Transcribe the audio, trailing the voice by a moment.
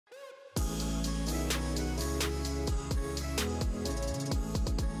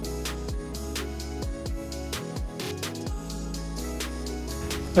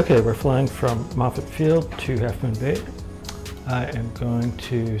Okay, we're flying from Moffett Field to Half Moon Bay. I am going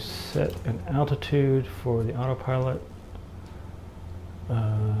to set an altitude for the autopilot.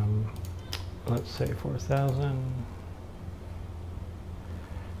 Let's say 4,000.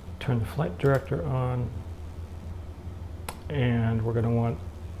 Turn the flight director on. And we're going to want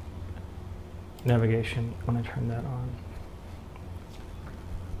navigation when I turn that on.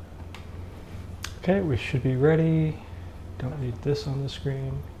 Okay, we should be ready. Don't need this on the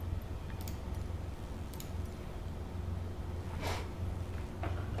screen.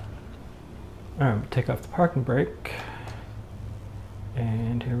 All right, take off the parking brake.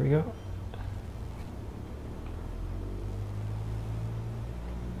 And here we go.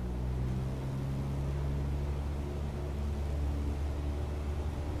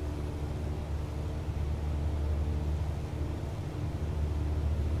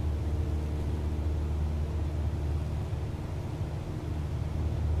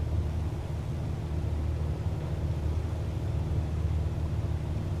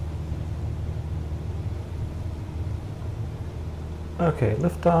 Okay,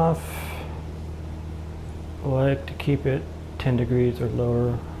 liftoff. I like to keep it 10 degrees or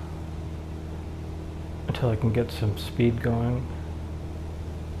lower until I can get some speed going.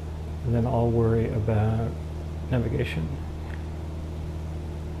 And then I'll worry about navigation.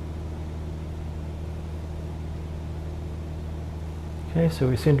 Okay, so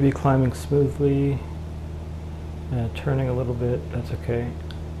we seem to be climbing smoothly. Turning a little bit, that's okay.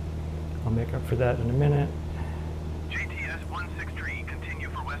 I'll make up for that in a minute.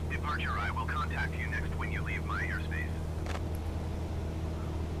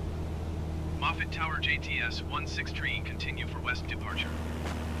 Moffett Tower JTS 163, continue for west departure.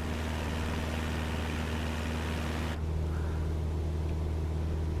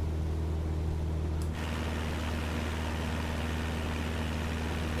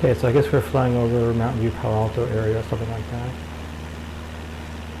 Okay, so I guess we're flying over Mountain View, Palo Alto area, something like that.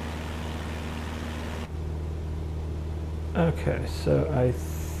 Okay, so I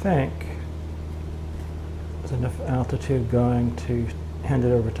think there's enough altitude going to hand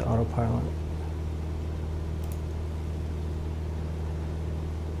it over to autopilot.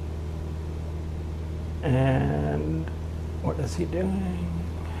 And what is he doing?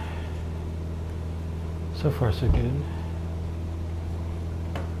 So far, so good.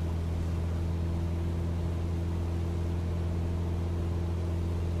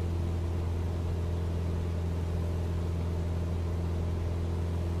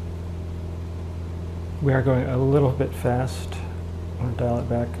 We are going a little bit fast. I'm going to dial it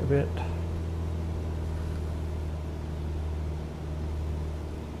back a bit.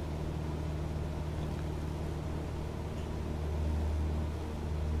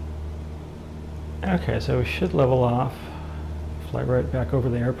 Okay, so we should level off, fly right back over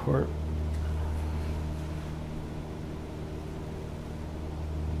the airport.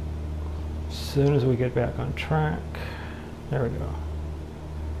 As soon as we get back on track, there we go.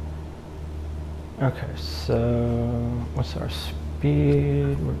 Okay, so what's our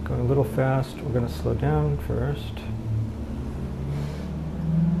speed? We're going a little fast. We're going to slow down first.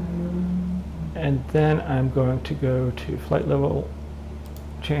 And then I'm going to go to flight level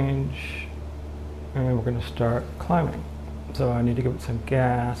change. And we're going to start climbing. So I need to give it some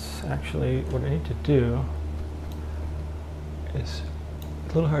gas. Actually, what I need to do is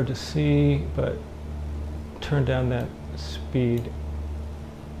a little hard to see, but turn down that speed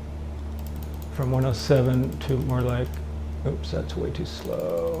from 107 to more like, oops, that's way too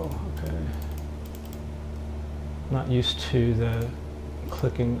slow. Okay. Not used to the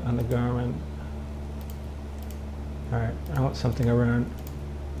clicking on the Garmin. All right, I want something around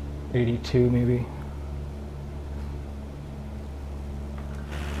 82 maybe.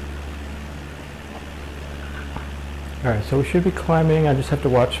 All right, so we should be climbing. I just have to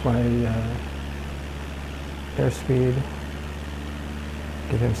watch my airspeed.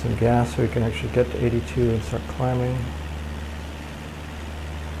 Give him some gas so we can actually get to 82 and start climbing.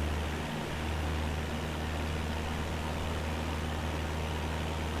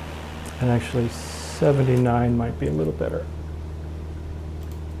 And actually 79 might be a little better.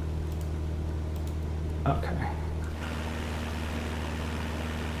 Okay.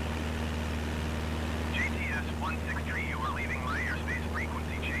 JTS 163, you are leaving my airspace.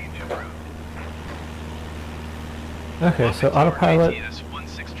 Frequency change approved. Okay, so autopilot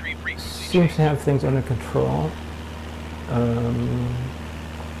seems to have things under control.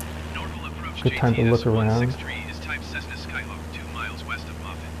 Good time to look around. Is type Cessna Skyhawk 2 miles west of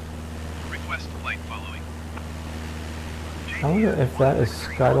Moffett. Request flight following. I wonder if that is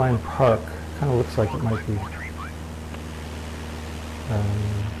Skyline Park. Kind of looks like it might be.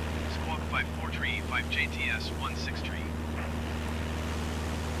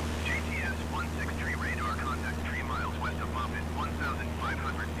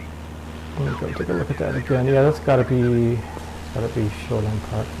 me go take a look at that again. Yeah, that's gotta be Shoreline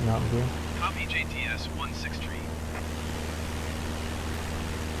Park, Mountain View. Copy JTS 163.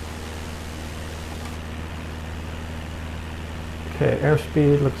 Okay,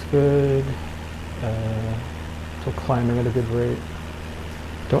 airspeed looks good. Still climbing at a good rate.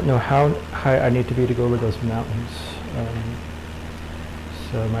 Don't know how high I need to be to go over those mountains.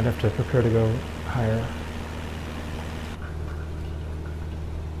 So I might have to prepare to go higher.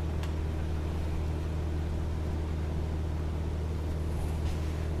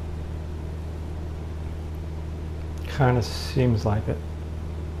 Kind of seems like it.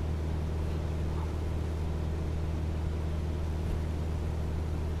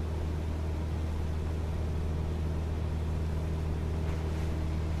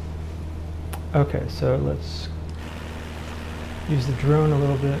 Okay, so let's use the drone a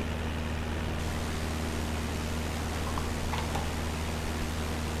little bit.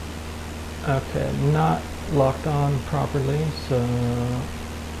 Okay, not locked on properly, so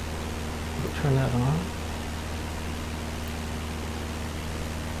we'll turn that on.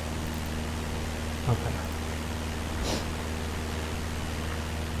 Okay.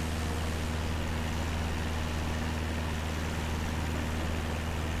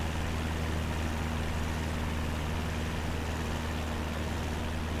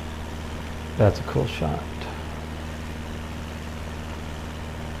 That's a cool shot.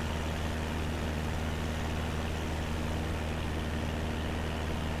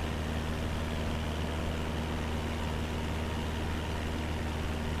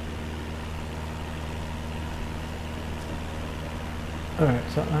 Alright,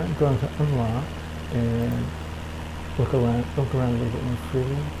 so I'm going to unlock and look around a little bit more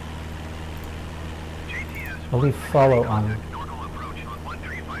freely. I'll leave follow on.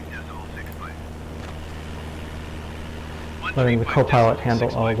 Letting the co-pilot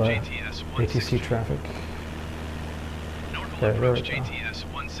handle all the ATC traffic. There we go.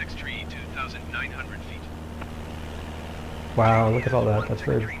 Wow, look at all that. That's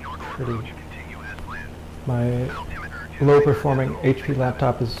very pretty. My low-performing HP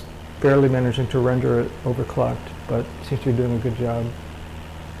laptop is barely managing to render it overclocked, but seems to be doing a good job.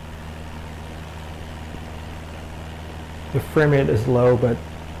 The frame rate is low, but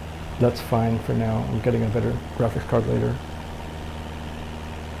that's fine for now. I'm getting a better graphics card later.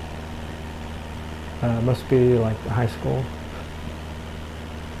 Must be like high school.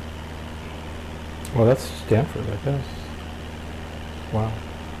 Well, that's Stanford, I guess. Wow.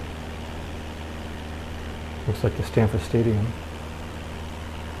 Looks like the Stanford Stadium.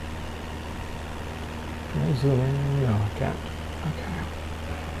 Can I zoom in? No, I can't.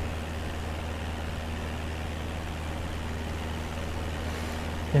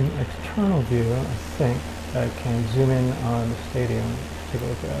 Okay. In external view, I think I can zoom in on the stadium. Take a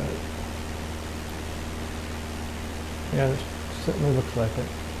look at it. Yeah, it certainly looks like it.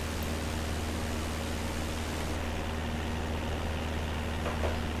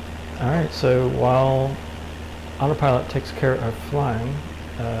 Alright, so while Autopilot takes care of flying,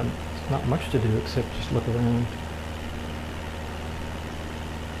 there's not much to do except just look around.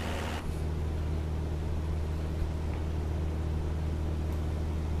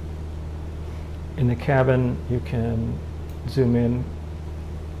 In the cabin, you can zoom in,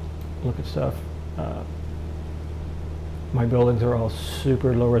 look at stuff. My buildings are all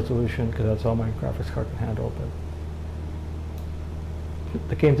super low resolution because that's all my graphics card can handle, but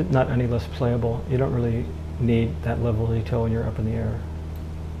the game's not any less playable. You don't really need that level of detail when you're up in the air.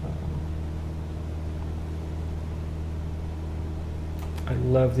 I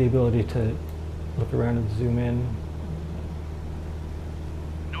love the ability to look around and zoom in.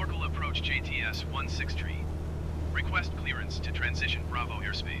 Norcal approach JTS 163. Request clearance to transition Bravo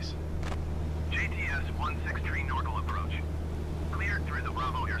airspace. JTS 163 Norcal approach. Cleared through the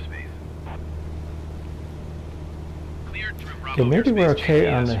Bravo airspace. Cleared through Bravo Okay, maybe we're airspace, okay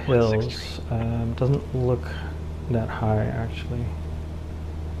JTS on the hills. 163. Doesn't look that high, actually.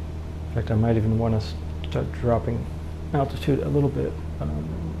 In fact, I might even want to start dropping altitude a little bit.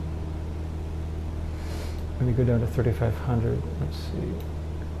 Maybe go down to 3,500. Let's see.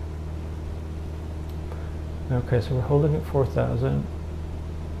 Okay, so we're holding at 4,000.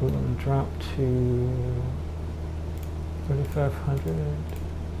 We're going to drop to 3,500.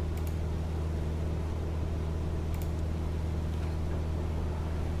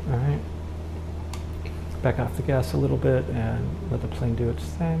 All right. Back off the gas a little bit and let the plane do its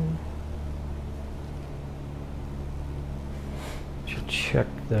thing. Should check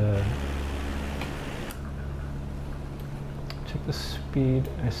the speed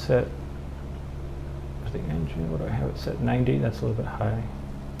I set for the engine. What do I have it set? 90. That's a little bit high.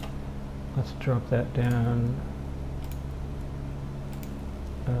 Let's drop that down.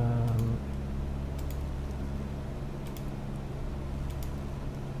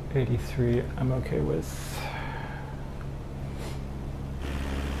 83 I'm okay with.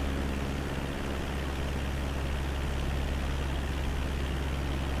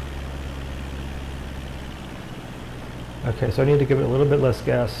 Okay, so I need to give it a little bit less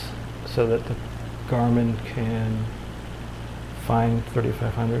gas so that the Garmin can find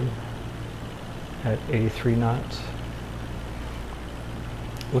 3500 at 83 knots.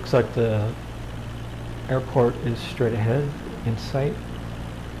 Looks like the airport is straight ahead in sight.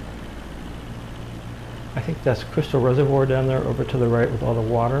 I think that's Crystal Reservoir down there over to the right with all the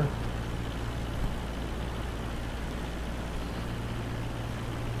water.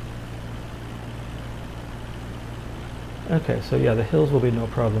 Okay, so yeah, the hills will be no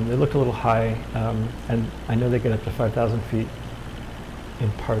problem. They look a little high, and I know they get up to 5,000 feet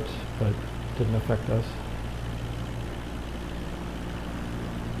in parts, but didn't affect us.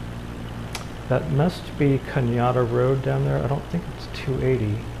 That must be Kenyatta Road down there. I don't think it's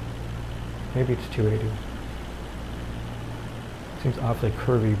 280. Maybe it's 280. Seems awfully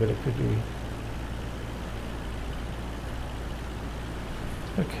curvy, but it could be.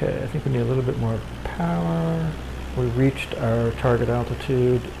 Okay, I think we need a little bit more power. We reached our target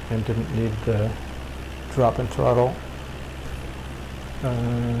altitude and didn't need the drop in throttle.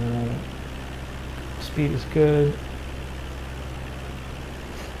 Speed is good.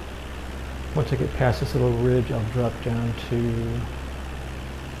 Once I get past this little ridge, I'll drop down to,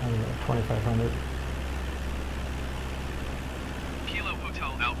 I don't know, 2,500. Kilo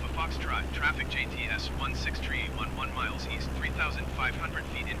Hotel Alpha Foxtrot, traffic JTS 16311 miles east, 3,500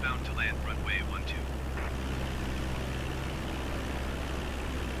 feet inbound to land, runway 12.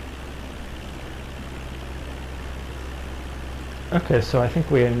 Okay, so I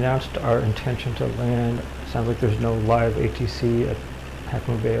think we announced our intention to land. Sounds like there's no live ATC at Half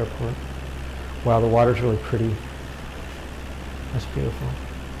Moon Bay Airport. Wow, the water's really pretty. That's beautiful.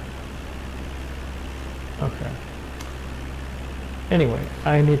 Okay. Anyway,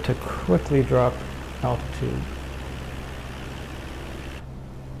 I need to quickly drop altitude.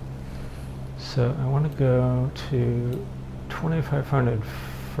 So I want to go to 2,500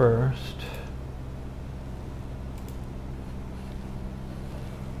 first.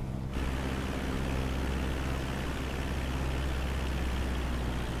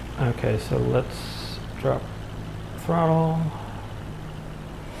 Okay, so let's drop throttle.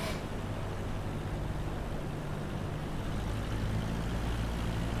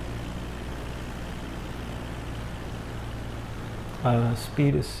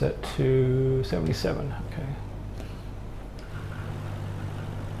 Speed is set to 77, okay.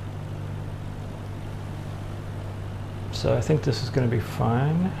 So I think this is going to be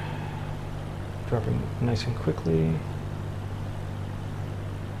fine. Dropping nice and quickly.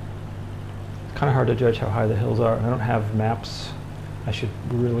 Kind of hard to judge how high the hills are. I don't have maps. I should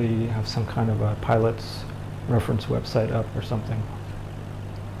really have some kind of a pilot's reference website up or something.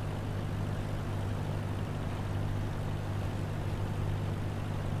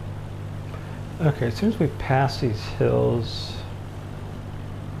 Okay, as soon as we pass these hills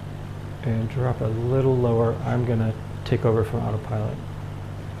and drop a little lower, I'm going to take over from Autopilot.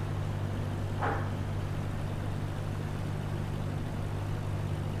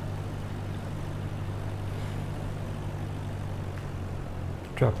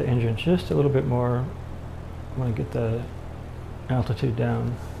 Drop the engine just a little bit more. I want to get the altitude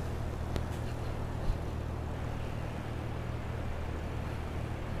down.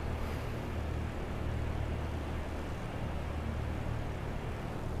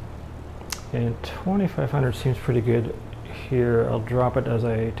 And 2,500 seems pretty good here. I'll drop it as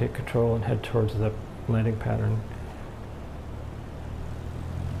I take control and head towards the landing pattern.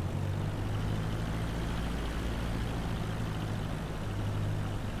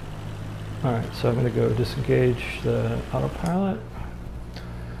 Alright, so I'm going to go disengage the autopilot.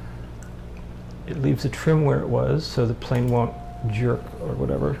 It leaves the trim where it was, so the plane won't jerk or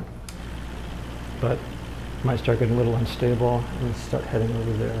whatever. But it might start getting a little unstable and start heading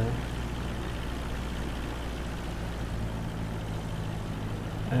over there.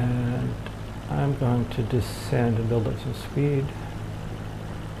 And I'm going to descend and build up some speed.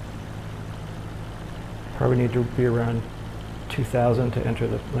 Probably need to be around 2,000 to enter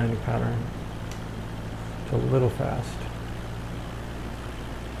the landing pattern. It's a little fast.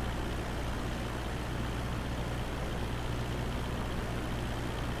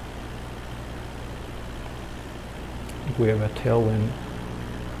 I think we have a tailwind.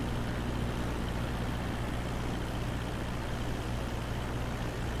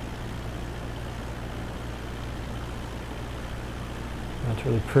 It's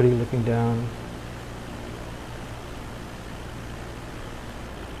really pretty looking down.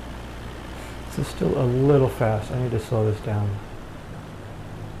 This is still a little fast. I need to slow this down.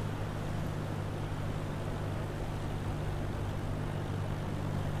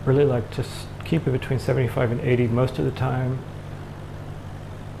 Really like to keep it between 75 and 80 most of the time.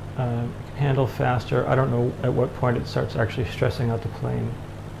 It can handle faster. I don't know at what point it starts actually stressing out the plane.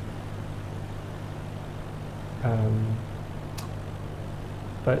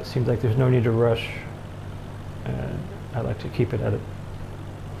 But it seems like there's no need to rush, and I like to keep it at a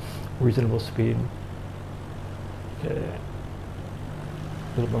reasonable speed. Okay.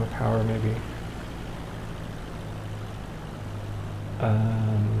 A little more power maybe.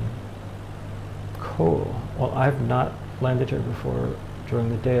 Cool. Well, I've not landed here before during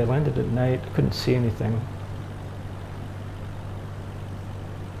the day. I landed at night, couldn't see anything.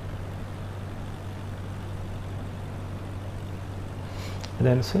 And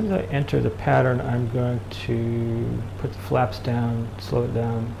then as soon as I enter the pattern, I'm going to put the flaps down, slow it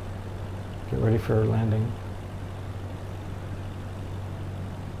down, get ready for landing.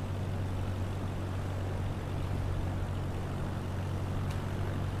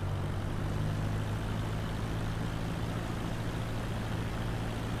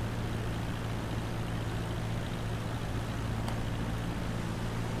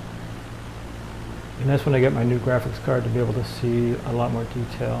 And that's when I get my new graphics card to be able to see a lot more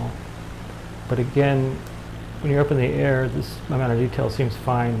detail. But again, when you're up in the air, this amount of detail seems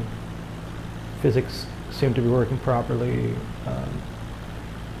fine. Physics seem to be working properly.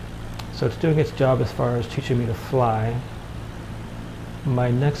 So it's doing its job as far as teaching me to fly. My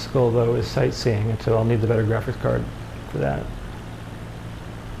next goal, though, is sightseeing, and so I'll need the better graphics card for that.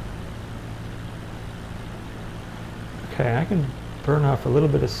 Okay, I can burn off a little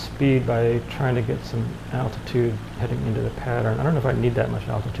bit of speed by trying to get some altitude heading into the pattern. I don't know if I need that much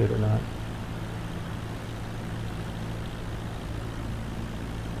altitude or not.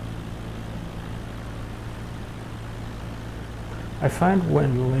 I find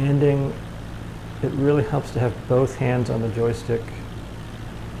when landing, it really helps to have both hands on the joystick,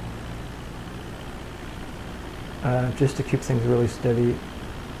 just to keep things really steady.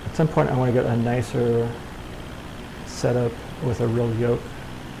 At some point I want to get a nicer setup with a real yoke.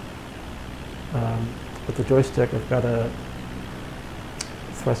 With the joystick, I've got a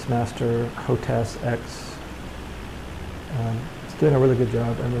Thrustmaster HOTAS X. It's doing a really good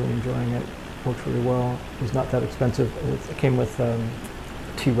job. I'm really enjoying it. Works really well. It's not that expensive. It came with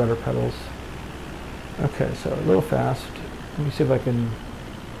T-rudder pedals. Okay, so a little fast. Let me see if I can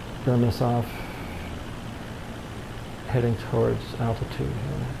burn this off. Heading towards altitude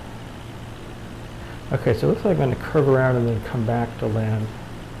here. Okay, so it looks like I'm going to curve around and then come back to land.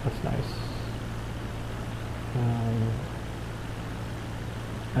 That's nice.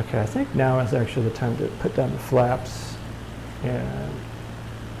 Okay, I think now is actually the time to put down the flaps and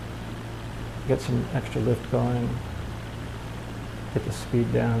get some extra lift going. Get the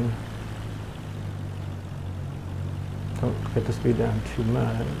speed down. Don't get the speed down too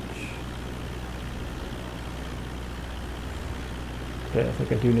much. Okay, I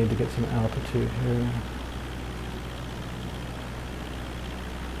think I do need to get some altitude here.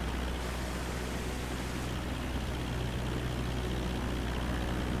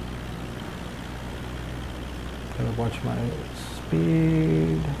 Gotta watch my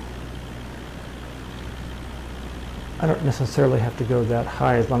speed. I don't necessarily have to go that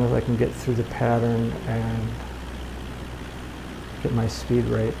high as long as I can get through the pattern and get my speed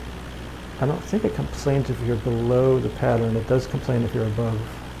right. I don't think it complains if you're below the pattern. It does complain if you're above.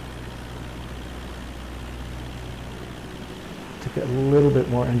 To get a little bit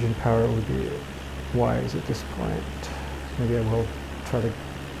more engine power would be wise at this point. Maybe I will try to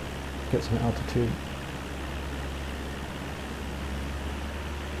get some altitude.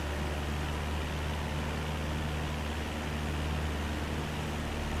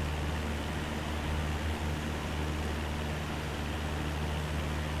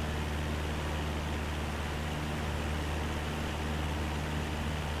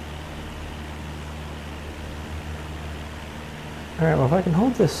 Alright, well if I can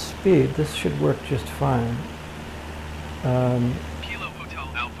hold this speed, this should work just fine. Kilo Hotel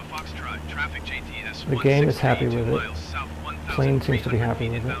Alpha Foxtrot, traffic JTS The game is happy with it. South, Plane seems to be happy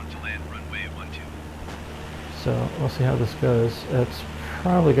with it. to land runway 12. So we'll see how this goes. It's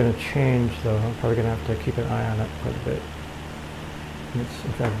probably going to change though. I'm probably going to have to keep an eye on it quite a bit. It's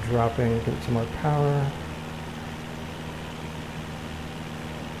in fact dropping, get some more power.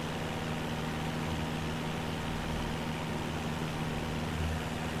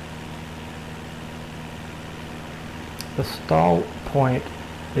 The stall point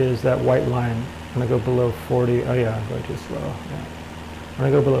is that white line. When I go below 40, oh yeah, I'm going too slow. Yeah. When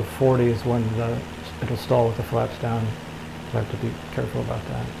I go below 40 is when it'll stall with the flaps down. So I have to be careful about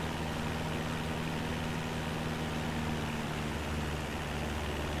that.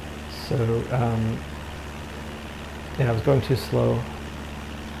 So, yeah, I was going too slow.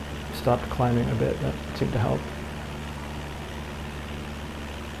 Stopped climbing a bit. That seemed to help.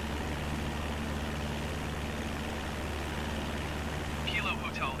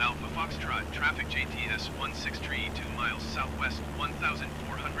 Alpha Foxtrot, traffic JTS 163, 2 miles southwest,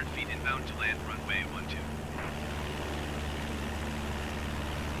 1,400 feet inbound to land, runway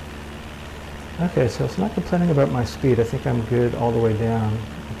 12. Okay, so it's not complaining about my speed. I think I'm good all the way down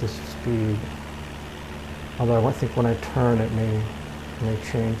at this speed. Although I think when I turn it may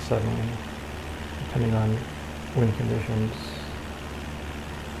change suddenly, depending on wind conditions.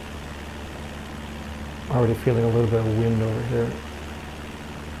 Already feeling a little bit of wind over here.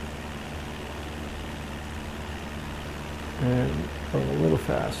 And going a little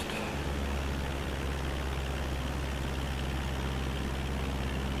fast.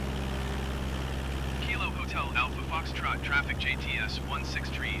 Kilo Hotel Alpha Foxtrot, traffic JTS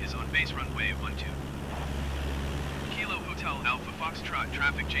 163 is on base runway 12. Kilo Hotel Alpha Foxtrot,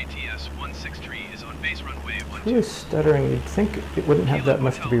 traffic JTS 163 is on base runway 12. Really stuttering. You'd think it wouldn't have that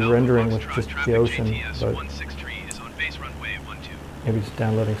much to be rendering with just the ocean, but maybe it's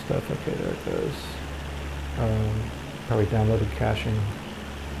downloading stuff. Okay, there it goes. Probably downloaded caching.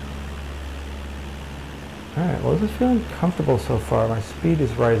 Alright, well, this is feeling comfortable so far. My speed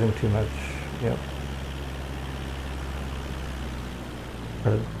is rising too much. Yep.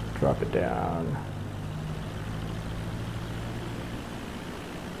 Gotta drop it down.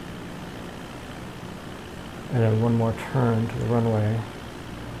 And then one more turn to the runway.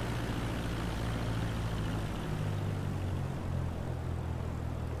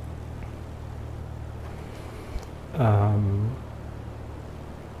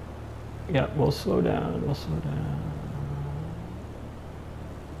 Yeah, we'll slow down,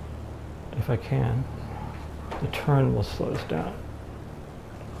 If I can. The turn will slow us down.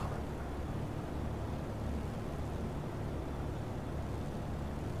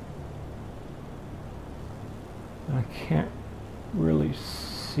 I can't really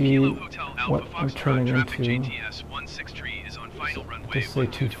see what I'm turning into. Just say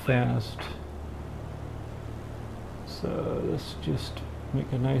too fast. So let's just make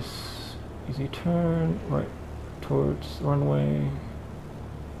a nice easy turn right towards the runway.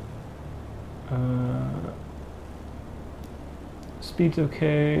 Speed's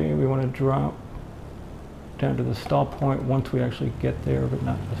okay. We want to drop down to the stall point once we actually get there, but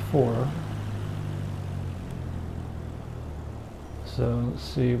not before. So let's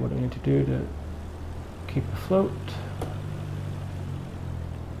see what I need to do to keep afloat.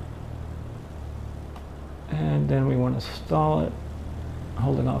 And then we want to stall it,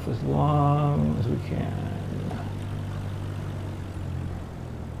 holding off as long as we can.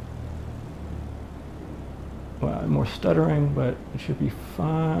 Well, more stuttering, but it should be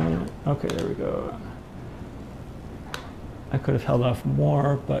fine. Okay, there we go. I could have held off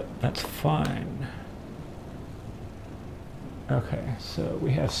more, but that's fine. Okay, so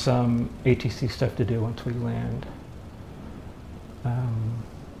we have some ATC stuff to do once we land.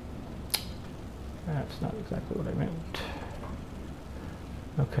 That's not exactly what I meant.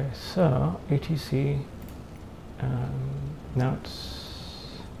 Okay, so ATC, now it's,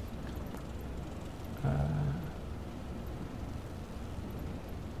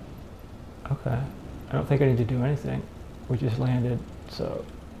 okay, I don't think I need to do anything. We just landed, so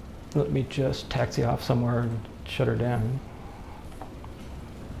let me just taxi off somewhere and shut her down.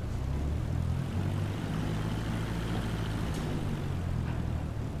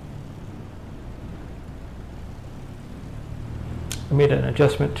 I made an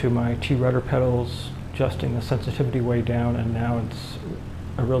adjustment to my T-rudder pedals, adjusting the sensitivity way down, and now it's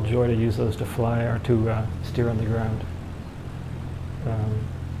a real joy to use those to fly or to steer on the ground.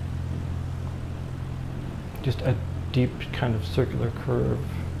 Just a deep kind of circular curve,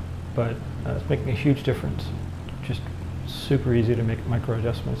 but it's making a huge difference. Just super easy to make micro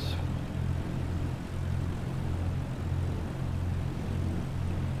adjustments.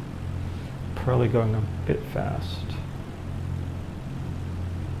 Probably going a bit fast.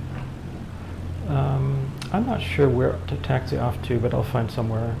 I'm not sure where to taxi off to, but I'll find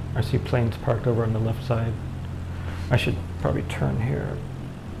somewhere. I see planes parked over on the left side. I should probably turn here.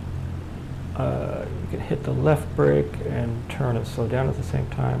 You can hit the left brake and turn and slow down at the same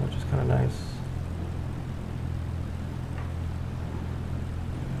time, which is kind of nice.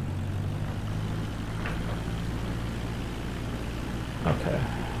 Okay.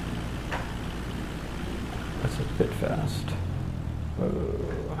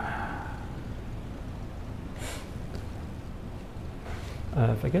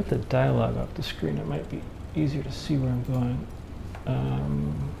 If I get the dialogue off the screen, it might be easier to see where I'm going.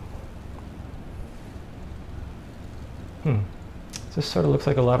 This sort of looks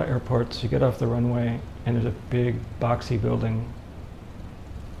like a lot of airports. You get off the runway, and there's a big, boxy building.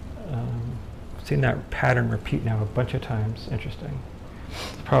 I've seen that pattern repeat now a bunch of times. Interesting.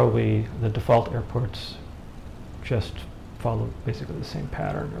 It's probably the default airports just follow basically the same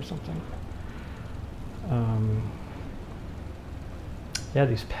pattern or something. Yeah,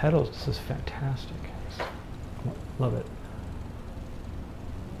 these pedals, this is fantastic. Love it.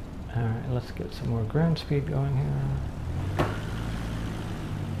 All right, let's get some more ground speed going here.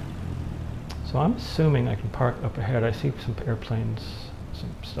 So I'm assuming I can park up ahead. I see some airplanes,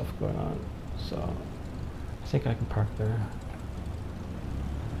 some stuff going on. So I think I can park there.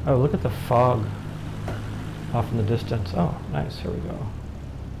 Oh, look at the fog off in the distance. Oh, nice, here we go.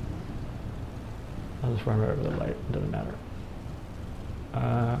 I'll just run right over the light, it doesn't matter.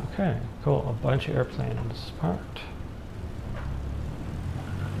 Okay, cool, a bunch of airplanes parked.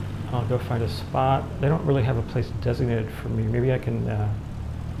 I'll go find a spot. They don't really have a place designated for me. Maybe I can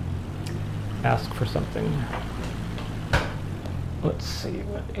ask for something. Let's see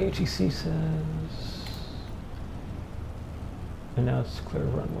what ATC says. And now it's clear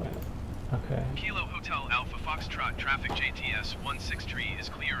runway. Okay. Kilo Hotel Alpha Foxtrot traffic JTS 163 is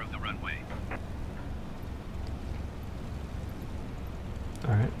clear of the runway.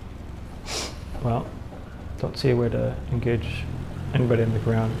 All right. Well, don't see a way to engage anybody on the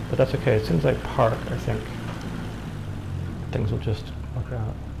ground, but that's okay. As soon as I park, I think things will just work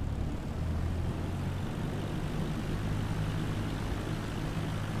out.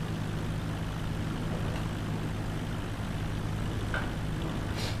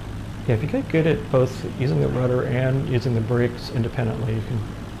 Yeah, if you get good at both using the rudder and using the brakes independently, you can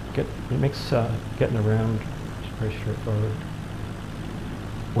get, it makes getting around very straightforward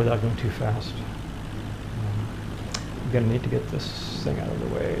without going too fast. I'm going to need to get this thing out of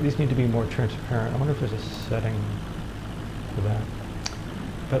the way. These need to be more transparent. I wonder if there's a setting for that.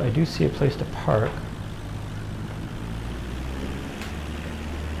 But I do see a place to park.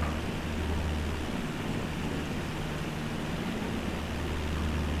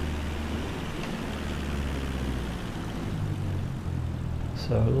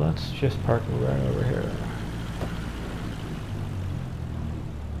 So let's just park right over here.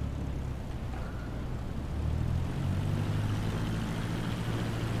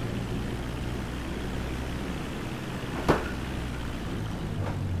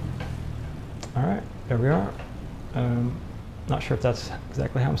 All right, there we are. Not sure if that's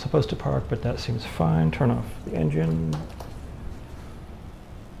exactly how I'm supposed to park, but that seems fine. Turn off the engine.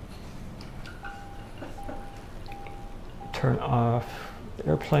 Turn off the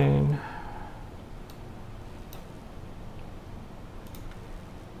airplane.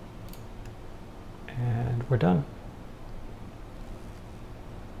 And we're done.